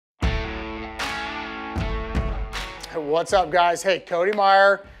What's up, guys? Hey, Cody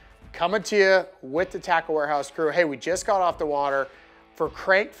Meyer coming to you with the Tackle Warehouse crew. Hey, we just got off the water for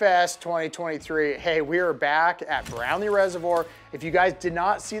Crankfest 2023. Hey, we are back at Brownlee Reservoir. If you guys did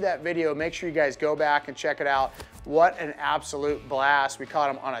not see that video, make sure you guys go back and check it out. What an absolute blast. We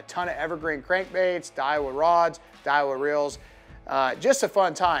caught them on a ton of Evergreen Crankbaits, Daiwa Rods, Daiwa Reels. Just a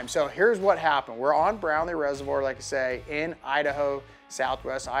fun time. So here's what happened. We're on Brownlee Reservoir, like I say, in Idaho,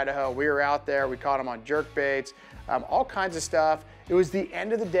 southwest Idaho. We were out there. We caught them on jerk baits, all kinds of stuff. It was the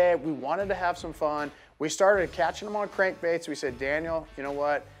end of the day. We wanted to have some fun. We started catching them on crankbaits. We said, Daniel, you know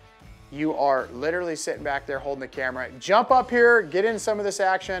what? You are literally sitting back there holding the camera. Jump up here, get in some of this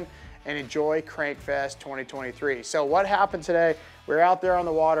action, and enjoy Crankfest 2023. So what happened today? We're out there on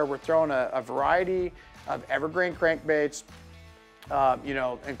the water. We're throwing a variety of Evergreen crankbaits, you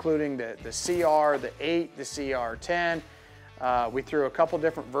know, including the CR, the 8, the CR10. We threw a couple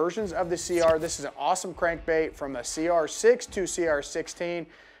different versions of the CR. This is an awesome crankbait from the CR6 to CR16.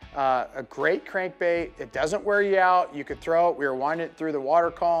 A great crankbait. It doesn't wear you out. You could throw it. We were winding it through the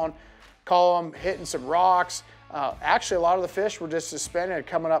water column, hitting some rocks. Actually, a lot of the fish were just suspended and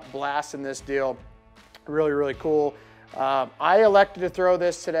coming up blasting this deal. Really, really cool. I elected to throw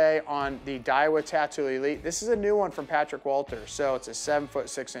this today on the Daiwa Tattoo Elite. This is a new one from Patrick Walter. So it's a 7-foot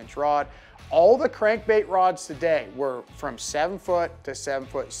 6-inch rod. All the crankbait rods today were from 7 foot to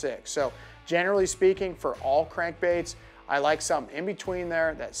 7'6". So generally speaking, for all crankbaits, I like something in between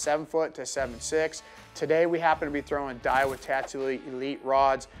there, that 7 foot to 7'6". Today we happen to be throwing Daiwa Tattoo Elite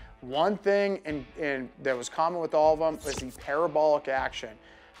rods. One thing that was common with all of them was the parabolic action.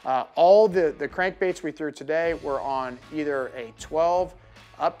 All the crankbaits we threw today were on either a 12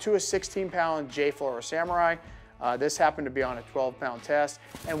 up to a 16-pound J Fluoro Samurai. This happened to be on a 12-pound test.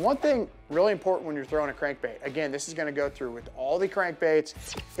 And one thing really important when you're throwing a crankbait, again, this is gonna go through with all the crankbaits,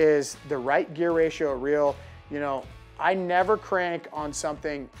 is the right gear ratio reel. You know, I never crank on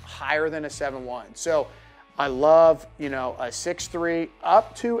something higher than a 7.1. So I love, you know, a 6.3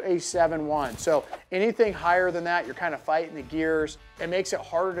 up to a 7.1. So anything higher than that, you're kind of fighting the gears. It makes it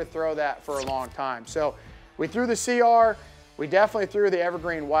harder to throw that for a long time. So we threw the CR. We definitely threw the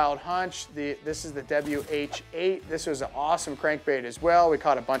Evergreen Wild Hunch. This is the WH8. This was an awesome crankbait as well. We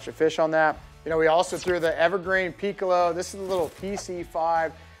caught a bunch of fish on that. You know, we also threw the Evergreen Piccolo. This is the little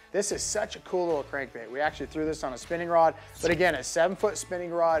PC5. This is such a cool little crankbait. We actually threw this on a spinning rod, but again, a 7-foot spinning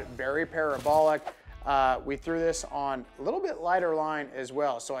rod, very parabolic. We threw this on a little bit lighter line as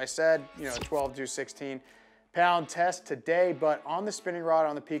well. So I said, you know, 12 to 16-pound test today, but on the spinning rod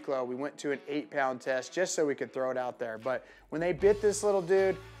on the Piccolo, we went to an 8-pound test just so we could throw it out there. But when they bit this little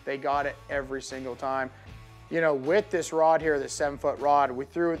dude, they got it every single time. You know, with this rod here, this 7-foot rod, we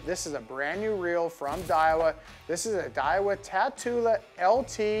threw, this is a brand new reel from Daiwa. This is a Daiwa Tatula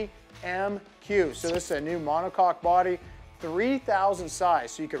LT MQ. So this is a new monocoque body, 3,000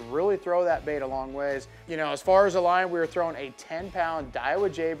 size. So you could really throw that bait a long ways. You know, as far as the line, we were throwing a 10-pound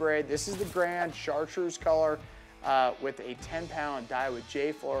Daiwa J braid. This is the grand chartreuse color with a 10-pound Daiwa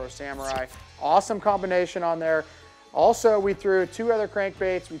J Fluoro Samurai. Awesome combination on there. Also, we threw 2 other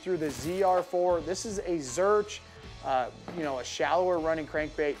crankbaits. We threw the ZR4. This is a Zurch, you know, a shallower running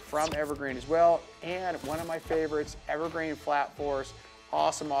crankbait from Evergreen as well. And one of my favorites, Evergreen Flat Force.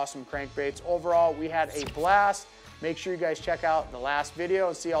 Awesome, awesome crankbaits. Overall, we had a blast. Make sure you guys check out the last video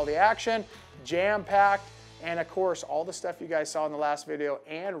and see all the action, jam-packed, and of course, all the stuff you guys saw in the last video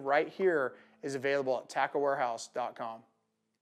and right here is available at tacklewarehouse.com.